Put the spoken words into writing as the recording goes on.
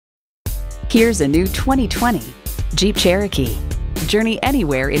Here's a new 2020 Jeep Cherokee. Journey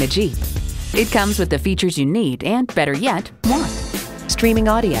anywhere in a Jeep. It comes with the features you need and, better yet, want. Streaming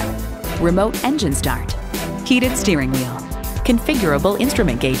audio, remote engine start, heated steering wheel, configurable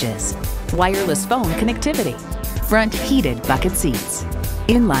instrument gauges, wireless phone connectivity, front heated bucket seats,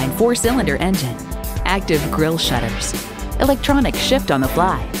 inline 4-cylinder engine, active grille shutters, electronic shift on the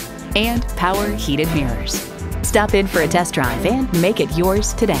fly, and power heated mirrors. Stop in for a test drive and make it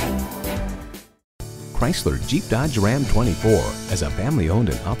yours today. Chrysler Jeep Dodge Ram 24. As a family-owned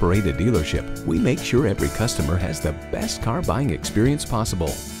and operated dealership, we make sure every customer has the best car buying experience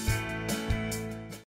possible.